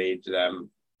did that made them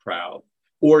proud.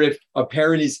 Or if a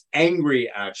parent is angry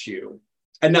at you,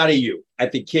 and not at you,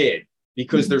 at the kid,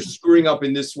 because they're screwing up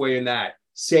in this way and that,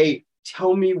 say,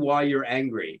 tell me why you're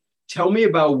angry. Tell me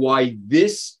about why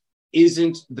this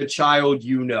isn't the child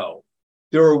you know.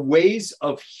 There are ways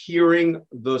of hearing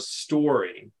the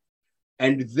story.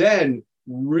 And then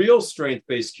real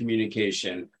strength-based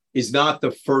communication is not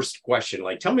the first question.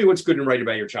 Like, tell me what's good and right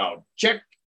about your child. Check.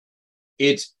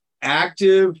 It's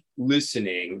active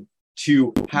listening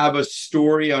to have a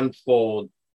story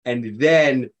unfold. And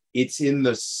then it's in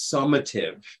the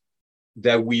summative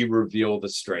that we reveal the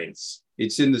strengths.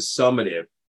 It's in the summative.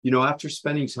 You know, after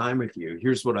spending time with you,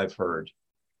 here's what I've heard.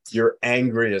 You're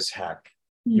angry as heck.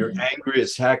 You're angry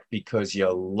as heck because you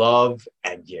love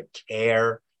and you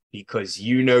care, because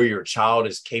you know your child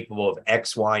is capable of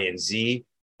X, Y, and Z,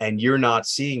 and you're not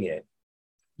seeing it.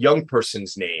 Young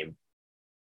person's name.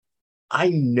 I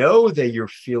know that you're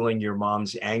feeling your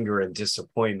mom's anger and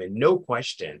disappointment, no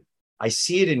question. I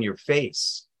see it in your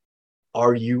face.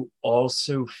 Are you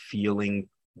also feeling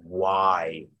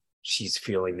why she's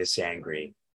feeling this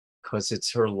angry? Because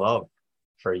it's her love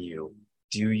for you.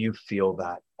 Do you feel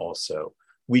that also?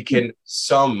 We can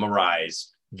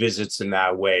summarize visits in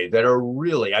that way that are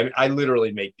really, I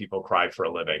literally make people cry for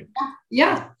a living.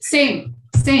 Yeah, same.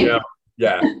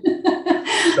 Yeah.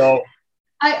 So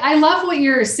I love what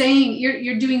you're saying.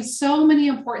 You're doing so many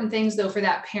important things though for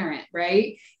that parent,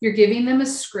 right? You're giving them a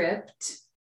script.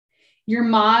 You're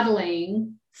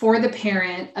modeling for the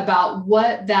parent about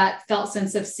what that felt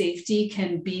sense of safety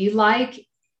can be like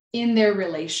in their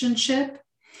relationship.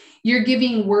 You're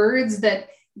giving words that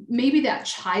maybe that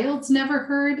child's never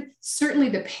heard. Certainly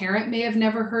the parent may have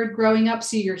never heard growing up.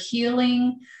 So you're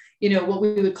healing, you know, what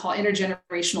we would call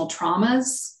intergenerational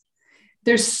traumas.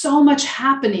 There's so much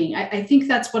happening. I think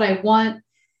that's what I want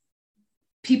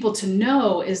people to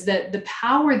know, is that the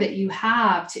power that you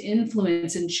have to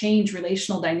influence and change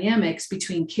relational dynamics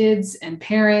between kids and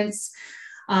parents.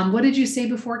 What did you say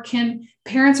before, Ken?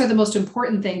 Parents are the most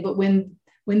important thing, but when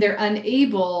they're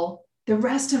unable, the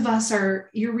rest of us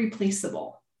are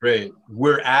irreplaceable. Right.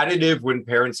 We're additive when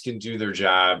parents can do their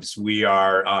jobs. We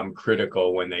are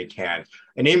critical when they can't.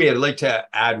 And Amy, I'd like to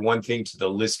add one thing to the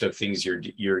list of things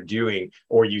you're doing,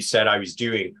 or you said I was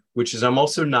doing, which is I'm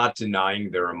also not denying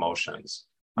their emotions.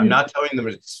 I'm not telling them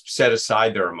to set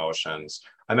aside their emotions.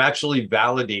 I'm actually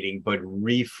validating, but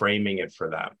reframing it for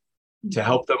them to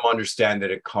help them understand that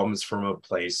it comes from a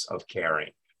place of caring.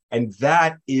 And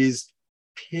that is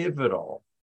pivotal.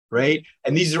 Right.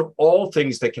 And these are all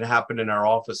things that can happen in our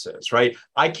offices, right?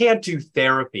 I can't do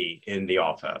therapy in the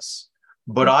office,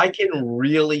 but I can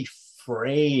really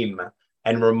frame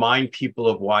and remind people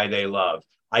of why they love.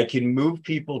 I can move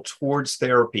people towards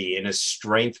therapy in a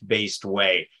strength-based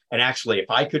way. And actually, if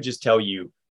I could just tell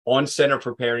you, on Center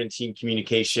for Parent and Teen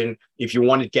Communication, if you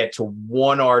want to get to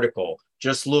one article,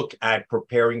 just look at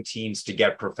preparing teens to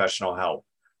get professional help.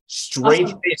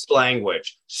 strength-based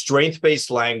language,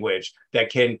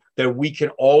 that we can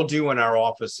all do in our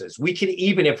offices. We can,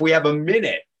 even if we have a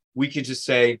minute, we can just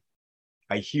say,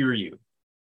 I hear you.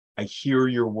 I hear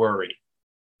your worry.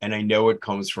 And I know it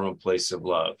comes from a place of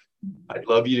love. I'd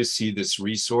love you to see this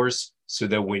resource so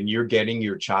that when you're getting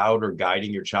your child or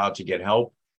guiding your child to get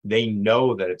help, they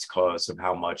know that it's because of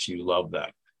how much you love them.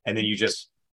 And then you just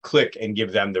click and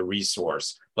give them the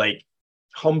resource. Like,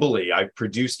 humbly, I've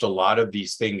produced a lot of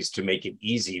these things to make it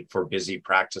easy for busy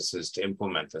practices to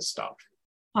implement this stuff.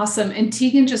 Awesome. And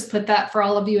Tegan just put that for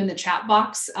all of you in the chat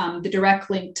box, the direct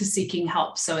link to seeking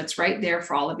help. So it's right there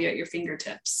for all of you at your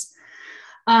fingertips.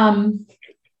 All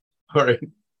right.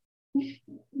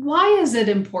 Why is it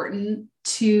important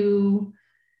to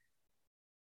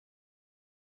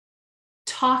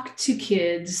talk to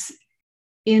kids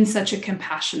in such a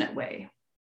compassionate way?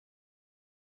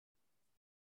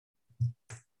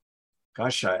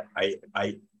 Gosh,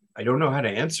 I don't know how to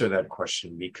answer that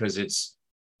question, because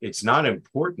it's not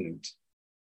important.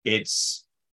 It's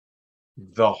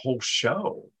the whole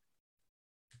show,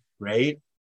 right?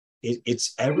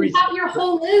 It's everything. You have your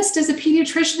whole list as a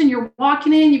pediatrician, and you're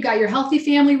walking in, you've got your healthy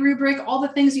family rubric, all the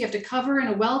things you have to cover in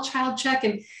a well child check.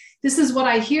 And this is what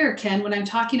I hear, Ken, when I'm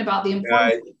talking about the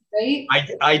importance, right?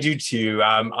 I do too.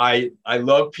 I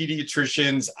love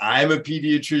pediatricians. I'm a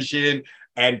pediatrician,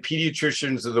 and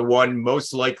pediatricians are the one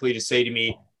most likely to say to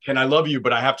me, Ken, I love you,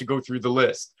 but I have to go through the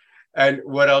list. And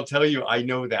what I'll tell you, I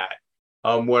know that.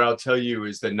 What I'll tell you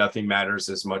is that nothing matters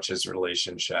as much as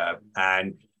relationship.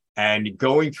 And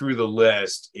going through the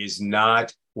list is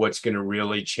not what's going to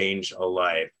really change a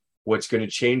life. What's going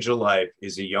to change a life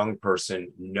is a young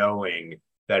person knowing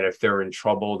that if they're in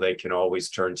trouble, they can always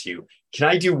turn to you. Can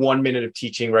I do 1 minute of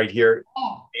teaching right here,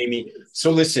 Amy? So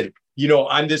listen,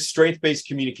 I'm this strength-based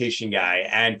communication guy,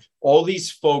 and all these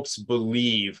folks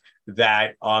believe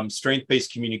that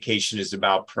strength-based communication is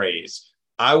about praise.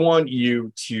 I want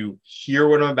you to hear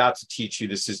what I'm about to teach you.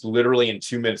 This is literally in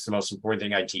 2 minutes the most important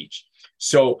thing I teach.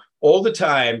 So all the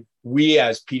time, we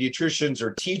as pediatricians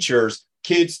or teachers,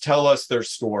 kids tell us their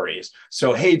stories.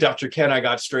 So, hey, Dr. Ken, I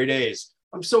got straight A's.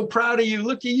 I'm so proud of you.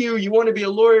 Look at you. You want to be a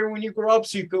lawyer when you grow up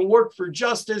so you can work for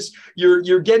justice.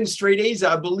 You're getting straight A's.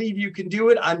 I believe you can do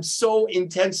it. I'm so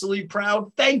intensely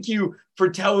proud. Thank you for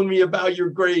telling me about your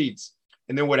grades.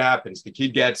 And then what happens? The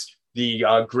kid gets the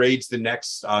grades the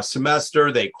next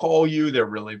semester. They call you. They're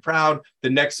really proud. The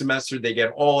next semester, they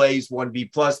get all A's,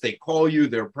 1B plus. They call you.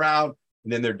 They're proud.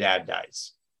 And then their dad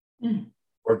dies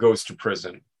or goes to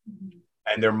prison.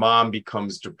 And their mom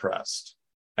becomes depressed.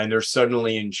 And they're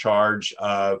suddenly in charge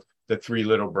of the 3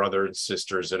 little brothers and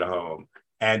sisters at home.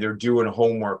 And they're doing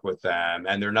homework with them.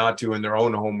 And they're not doing their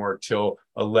own homework till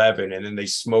 11. And then they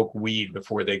smoke weed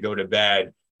before they go to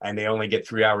bed. And they only get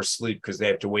 3 hours sleep because they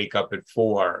have to wake up at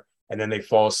 4. And then they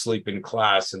fall asleep in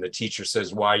class. And the teacher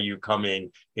says, why are you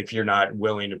coming if you're not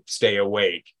willing to stay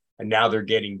awake? And now they're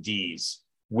getting D's.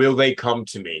 Will they come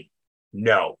to me?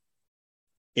 No.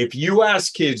 If you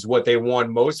ask kids what they want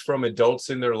most from adults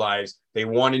in their lives, they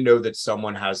want to know that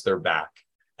someone has their back.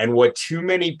 And what too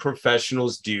many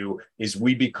professionals do is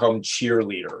we become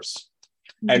cheerleaders.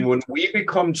 And when we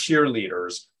become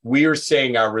cheerleaders, we are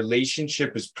saying our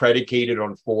relationship is predicated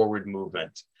on forward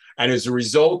movement. And as a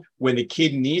result, when the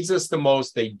kid needs us the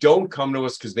most, they don't come to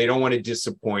us because they don't want to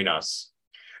disappoint us.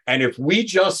 And if we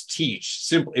just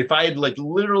teach, if I had like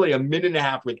literally a minute and a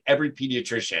half with every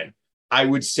pediatrician, I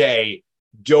would say,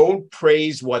 don't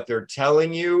praise what they're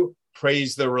telling you,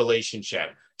 praise the relationship.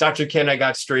 Dr. Ken, I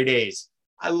got straight A's.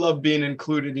 I love being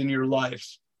included in your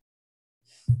life.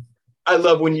 I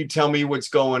love when you tell me what's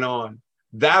going on.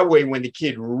 That way, when the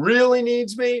kid really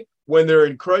needs me, when they're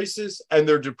in crisis and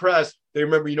they're depressed, they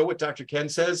remember, you know what Dr. Ken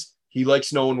says? He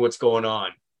likes knowing what's going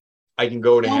on. I can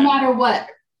go to him. No matter what.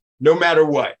 No matter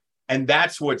what. And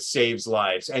that's what saves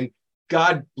lives. And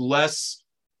God bless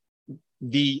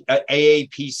the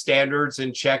AAP standards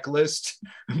and checklist.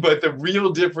 But the real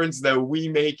difference that we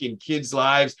make in kids'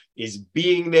 lives is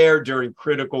being there during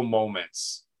critical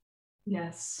moments.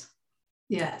 Yes.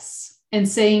 Yes. And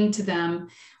saying to them,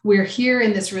 we're here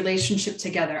in this relationship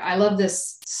together. I love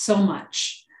this so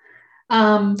much.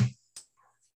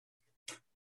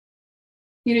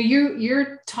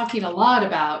 You're talking a lot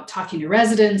about talking to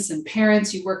residents and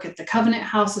parents. You work at the Covenant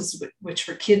Houses, which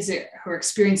for kids who are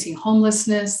experiencing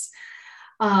homelessness.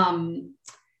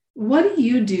 What do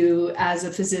you do as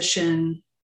a physician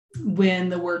when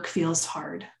the work feels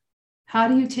hard? How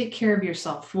do you take care of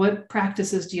yourself? What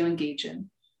practices do you engage in?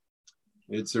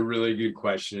 It's a really good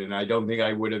question. And I don't think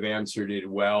I would have answered it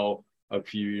well a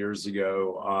few years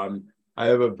ago. I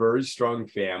have a very strong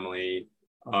family.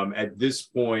 At this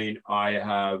point,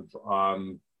 I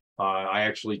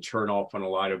actually turn off on a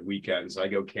lot of weekends. I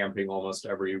go camping almost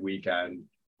every weekend,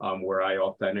 where I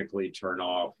authentically turn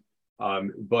off.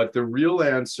 But the real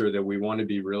answer that we want to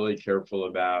be really careful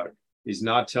about is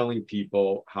not telling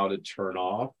people how to turn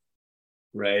off,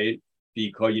 right?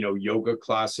 Because, yoga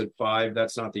class at 5,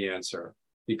 that's not the answer,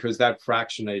 because that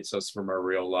fractionates us from our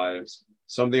real lives.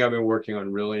 Something I've been working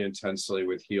on really intensely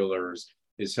with healers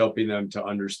is helping them to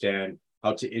understand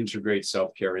how to integrate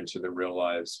self-care into their real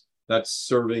lives. That's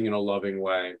serving in a loving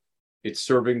way. It's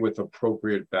serving with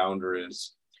appropriate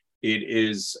boundaries. It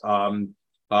is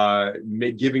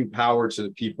giving power to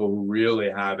the people who really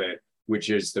have it, which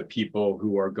is the people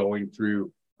who are going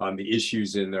through the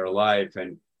issues in their life,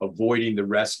 and avoiding the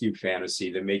rescue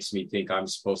fantasy that makes me think I'm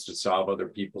supposed to solve other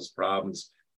people's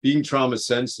problems. Being trauma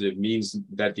sensitive means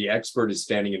that the expert is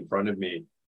standing in front of me,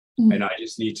 and I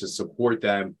just need to support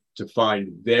them to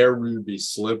find their ruby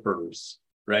slippers,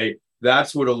 right?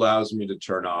 That's what allows me to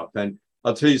turn off. And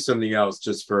I'll tell you something else,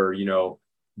 just for,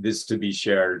 this to be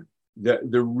shared.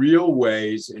 The real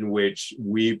ways in which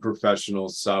we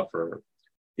professionals suffer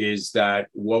is that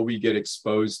what we get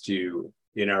exposed to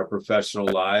in our professional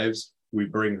lives, we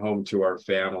bring home to our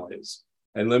families.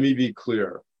 And let me be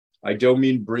clear, I don't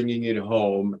mean bringing it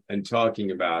home and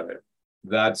talking about it.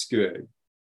 That's good.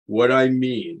 What I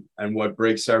mean, and what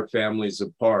breaks our families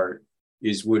apart,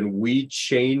 is when we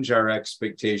change our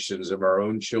expectations of our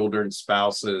own children,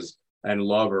 spouses, and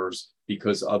lovers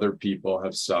because other people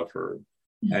have suffered.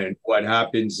 And what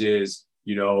happens is,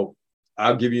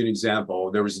 I'll give you an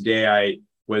example. There was a day I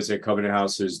was at Covenant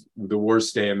House. It was the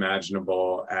worst day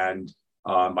imaginable. And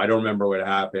I don't remember what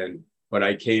happened, but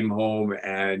I came home,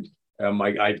 and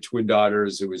I have twin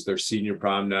daughters. It was their senior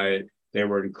prom night. They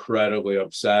were incredibly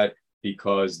upset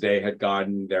because they had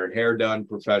gotten their hair done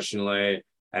professionally,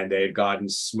 and they had gotten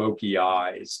smoky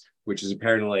eyes, which is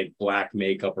apparently like black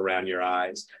makeup around your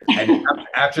eyes. And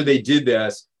after they did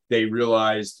this, they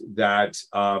realized that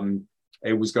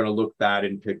it was going to look bad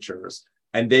in pictures.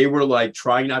 And they were like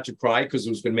trying not to cry because it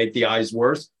was going to make the eyes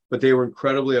worse, but they were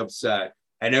incredibly upset.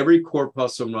 And every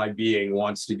corpuscle of my being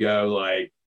wants to go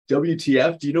like,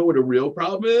 WTF, do you know what a real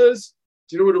problem is?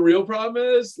 Do you know what a real problem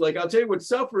is? Like, I'll tell you what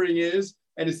suffering is.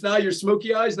 And it's not your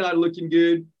smoky eyes not looking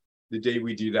good. The day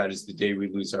we do that is the day we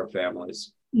lose our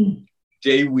families. The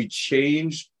day we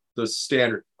change the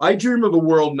standard. I dream of a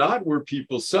world not where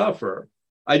people suffer.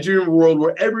 I dream of a world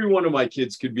where every one of my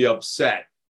kids could be upset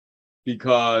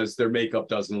because their makeup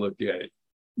doesn't look good.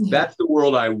 That's the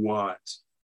world I want.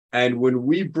 And when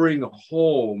we bring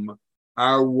home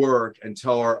our work and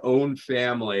tell our own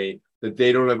family that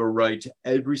they don't have a right to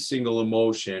every single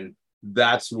emotion,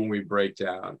 that's when we break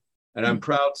down. And I'm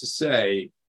proud to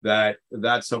say that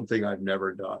that's something I've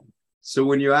never done. So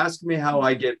when you ask me how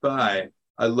I get by,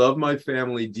 I love my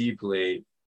family deeply.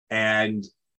 And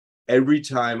every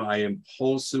time I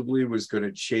impulsively was going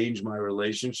to change my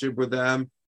relationship with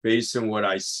them based on what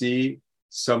I see,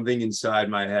 something inside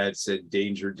my head said,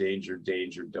 danger, danger,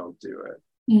 danger, don't do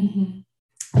it.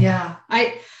 Yeah,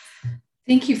 I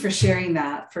thank you for sharing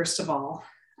that, first of all.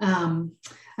 I'm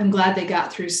glad they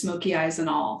got through smoky eyes and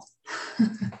all.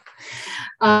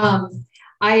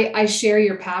 I share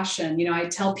your passion. I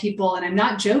tell people, and I'm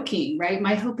not joking, right?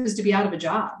 My hope is to be out of a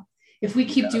job. If we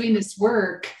keep doing this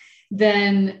work,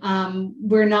 then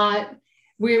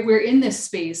we're in this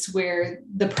space where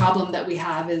the problem that we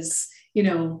have is,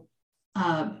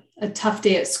 a tough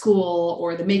day at school,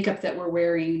 or the makeup that we're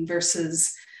wearing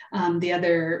versus the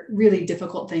other really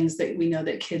difficult things that we know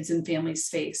that kids and families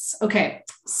face. Okay,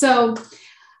 so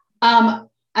I'm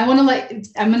going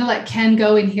to let Ken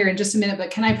go in here in just a minute,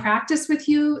 but can I practice with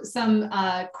you some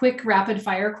quick rapid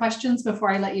fire questions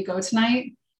before I let you go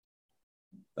tonight?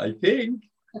 I think.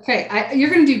 Okay, you're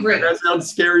going to do great. That sounds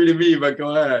scary to me, but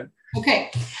go ahead.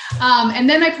 Okay, and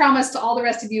then I promise to all the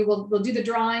rest of you, we'll do the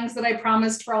drawings that I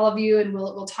promised for all of you, and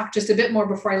we'll talk just a bit more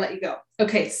before I let you go.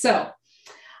 Okay, so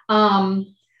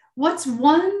what's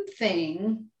one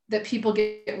thing that people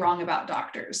get wrong about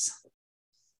doctors?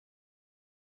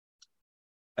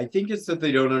 I think it's that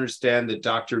they don't understand that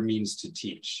doctor means to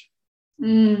teach.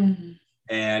 And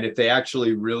if they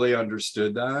actually really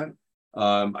understood that,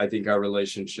 I think our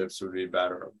relationships would be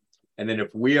better. And then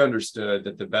if we understood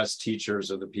that the best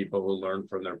teachers are the people who learn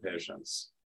from their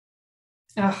patients.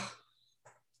 Oh,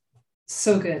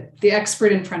 so good. The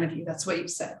expert in front of you. That's what you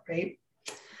said, right?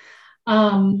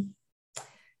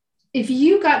 If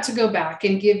you got to go back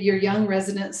and give your young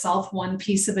resident self one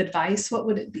piece of advice, what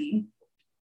would it be?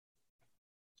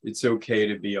 It's okay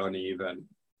to be uneven,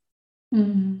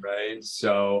 right?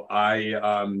 So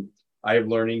I have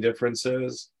learning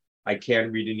differences. I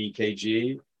can't read an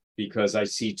EKG because I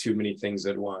see too many things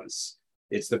at once.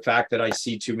 It's the fact that I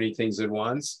see too many things at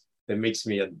once that makes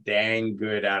me a dang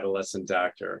good adolescent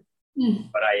doctor.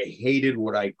 But I hated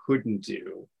what I couldn't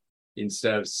do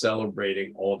instead of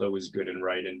celebrating all that was good and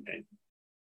right in me.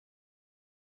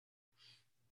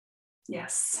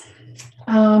 Yes.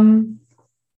 All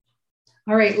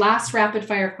right, last rapid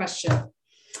fire question.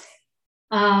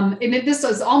 And this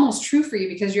is almost true for you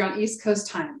because you're on East Coast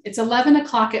time. It's 11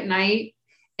 o'clock at night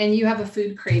and you have a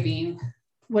food craving.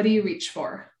 What do you reach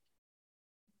for?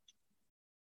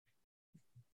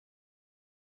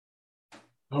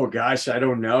 Oh gosh, I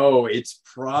don't know. It's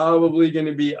probably going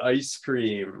to be ice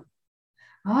cream.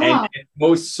 Oh. And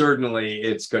most certainly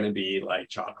it's going to be like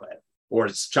chocolate, or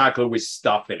it's chocolate with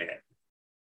stuff in it.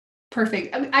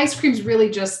 Perfect. I mean, ice cream is really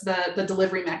just the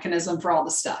delivery mechanism for all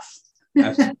the stuff.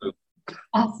 Absolutely.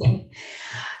 Awesome.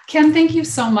 Ken, thank you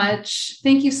so much.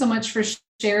 Thank you so much for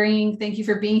sharing. Thank you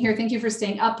for being here. Thank you for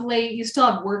staying up late. You still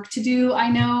have work to do, I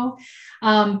know.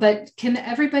 But can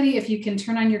everybody, if you can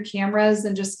turn on your cameras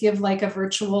and just give like a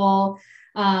virtual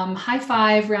high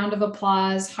five, round of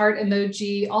applause, heart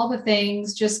emoji, all the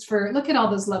things, just for, look at all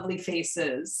those lovely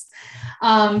faces.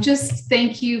 Just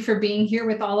thank you for being here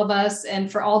with all of us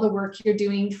and for all the work you're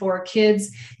doing for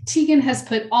kids. Tegan has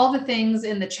put all the things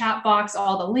in the chat box,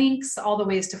 all the links, all the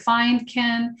ways to find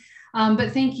Ken.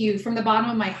 But thank you from the bottom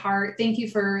of my heart. Thank you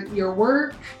for your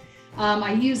work.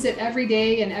 I use it every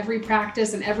day in every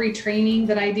practice and every training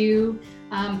that I do.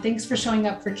 Thanks for showing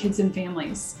up for kids and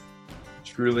families.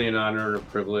 Truly an honor and a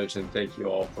privilege, and thank you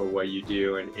all for what you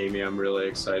do. And Amy, I'm really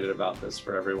excited about this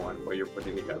for everyone, what you're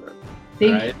putting together.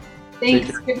 Thank you.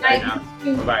 Thanks. Good night.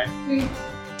 Bye-bye.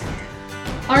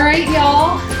 All right,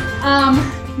 y'all.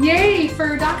 Yay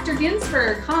for Dr.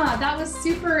 Ginsburg, huh? That was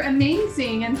super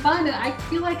amazing and fun. And I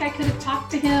feel like I could have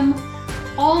talked to him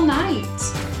all night.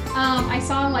 I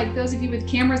saw like those of you with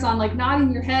cameras on, like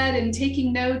nodding your head and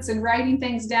taking notes and writing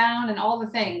things down and all the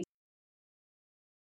things.